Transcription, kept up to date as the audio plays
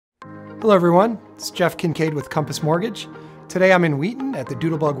Hello everyone, it's Jeff Kincaid with Compass Mortgage. Today I'm in Wheaton at the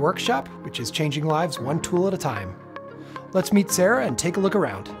Doodlebug Workshop, which is changing lives one tool at a time. Let's meet Sarah and take a look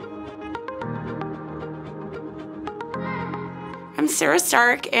around. I'm Sarah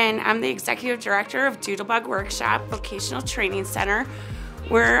Stark, and I'm the Executive Director of Doodlebug Workshop Vocational Training Center.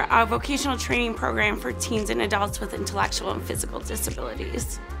 We're a vocational training program for teens and adults with intellectual and physical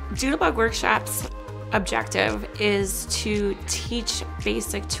disabilities. Doodlebug Workshop's objective is to teach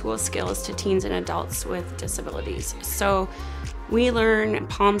basic tool skills to teens and adults with disabilities. So we learn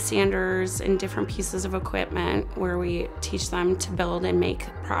palm sanders and different pieces of equipment where we teach them to build and make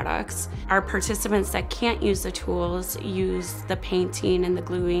products. Our participants that can't use the tools use the painting and the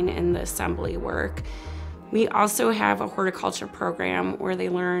gluing and the assembly work. We also have a horticulture program where they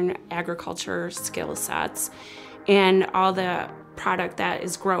learn agriculture skill sets, and all the product that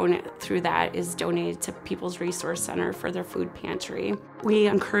is grown through that is donated to People's Resource Center for their food pantry. We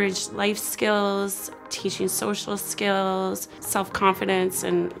encourage life skills, teaching social skills, self-confidence,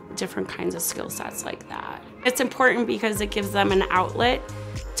 and different kinds of skill sets like that. It's important because it gives them an outlet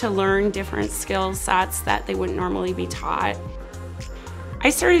to learn different skill sets that they wouldn't normally be taught. I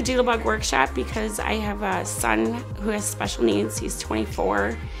started Doodlebug Workshop because I have a son who has special needs. He's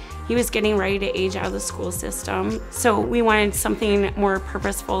 24. He was getting ready to age out of the school system. So we wanted something more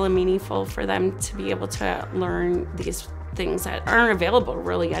purposeful and meaningful for them to be able to learn these things that aren't available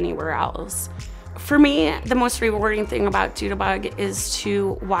really anywhere else. For me, the most rewarding thing about Doodlebug is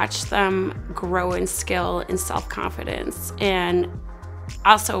to watch them grow in skill and self-confidence, and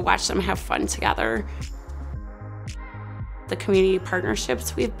also watch them have fun together. The community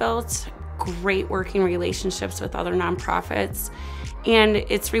partnerships we've built, great working relationships with other nonprofits, and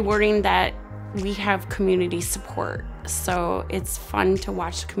it's rewarding that we have community support. So it's fun to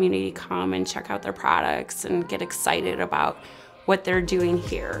watch the community come and check out their products and get excited about what they're doing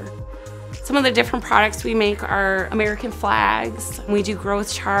here. Some of the different products we make are American flags. We do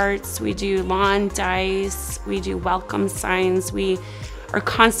growth charts, we do lawn dice, we do welcome signs. We are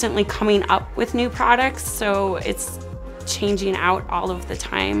constantly coming up with new products, so it's changing out all of the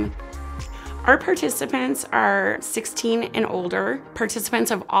time. Our participants are 16 and older, participants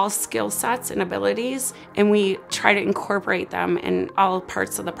of all skill sets and abilities, and we try to incorporate them in all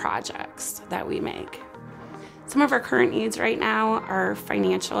parts of the projects that we make. Some of our current needs right now are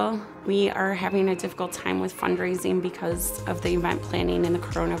financial. We are having a difficult time with fundraising because of the event planning and the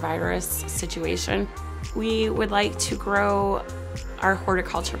coronavirus situation. We would like to grow our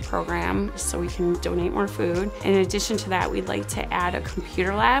horticulture program so we can donate more food. In addition to that, we'd like to add a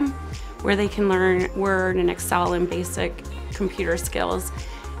computer lab where they can learn Word and Excel and basic computer skills.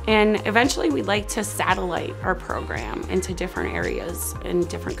 And eventually we'd like to satellite our program into different areas in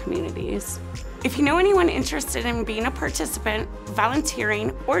different communities. If you know anyone interested in being a participant,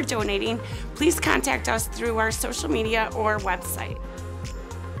 volunteering, or donating, please contact us through our social media or website.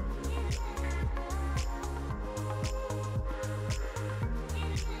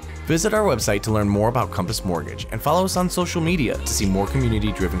 Visit our website to learn more about Compass Mortgage and follow us on social media to see more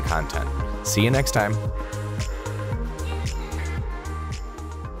community-driven content. See you next time.